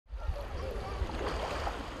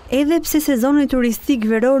Edhe pse sezoni turistik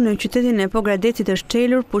veror në qytetin e Pogradecit është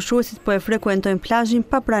çelur, pushuesit po e frekuentojnë plazhin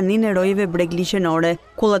pa praninë e rojeve bregliqenore.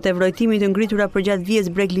 Kullat e vrojtimit të ngritura përgjatë vijës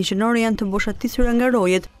bregliqenore janë të boshatisura nga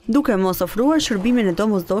rojet, duke mos ofruar shërbimin e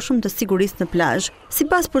domosdoshëm të sigurisë në plazh.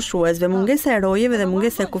 Sipas pushuesve, mungesa e rojeve dhe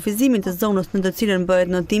mungesa e kufizimit të zonës në të cilën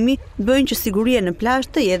bëhet notimi bëjnë që siguria në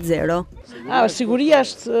plazh të jetë zero. Siguria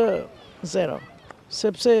është zero,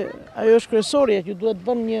 sepse ajo është kryesorja që duhet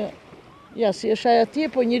bën një si është ajo atje,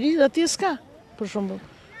 po njëri atje s'ka, për shembull.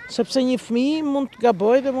 Sepse një fëmijë mund të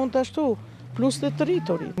gabojë dhe mund të ashtu, plus të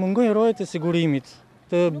territori. Mungojnë rojet e sigurimit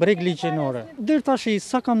të bregliqenore. Deri tash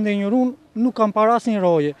sa kam ndenjur unë, nuk kam parë asnjë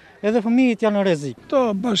roje, edhe fëmijët janë në rrezik.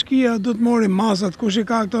 Kto bashkia do të mori masat kush i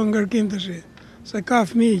ka këto ngërkim tash. Se ka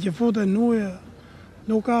fëmijë që futen në ujë,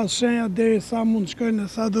 nuk ka shenja deri sa mund të shkojnë,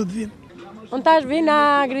 sa do të vinë. Unë tash vinë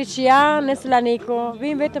në Greqia, në Selanikë,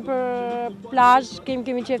 vinë vetëm për plazh,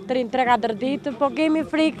 kemi qef të rinë 3-4 ditë, po kemi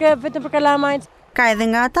frikë vetëm për kalamajt. Ka edhe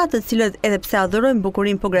nga ata të cilët edhe pse adhurojnë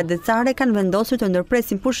bukurinë pogradecare kanë vendosur të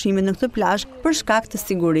ndërpresin pushimet në këtë plazh për shkak të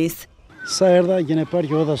sigurisë. Sa erdha gjën e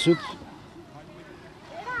parë që hodha syt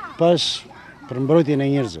pas për mbrojtjen e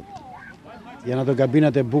njerëzve. Janë ato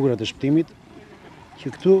gabinat e bukura të shpëtimit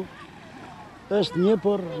që këtu është një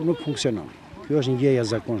por nuk funksionon. Kjo është një gjë e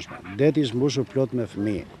jashtëzakonshme. Deti është mbushur plot me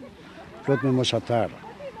fëmijë, plot me moshatarë.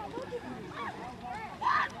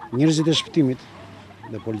 Njerëzit e shpëtimit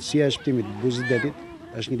dhe policia e shpëtimit të buzët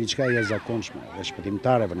detit është një diçka e jashtëzakonshme dhe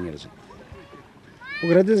shpëtimtare për njerëzit.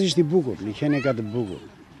 Pogradeci është i bukur, liqeni ka të bukur.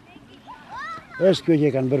 Është kjo që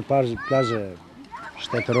e kanë bërë plazhe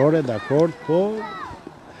shtetërore, dakord, po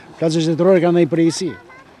plazhe shtetërore kanë ndaj përgjegjësi.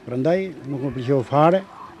 Prandaj nuk më pëlqeu fare,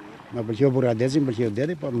 më pëlqeu Pogradeci, më pëlqeu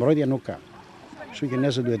deti, po mbrojtja nuk ka. Kështu që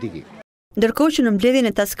nesër duhet iki. Ndërkohë që në mbledhjen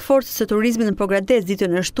e task force-së së turizmit në Pogradec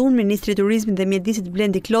ditën e shtunë, ministri i turizmit dhe mjedisit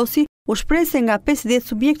Blendi Klosi u shpreh se nga 50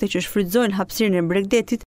 subjekte që shfrytëzojnë hapësirën e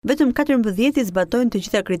Bregdetit, vetëm 14 i zbatojnë të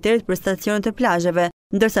gjitha kriteret për stacionet e plazheve,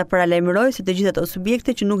 ndërsa paralajmëroi se të gjitha ato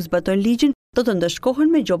subjekte që nuk zbatojnë ligjin do të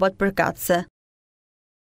ndëshkohen me gjobat përkatëse.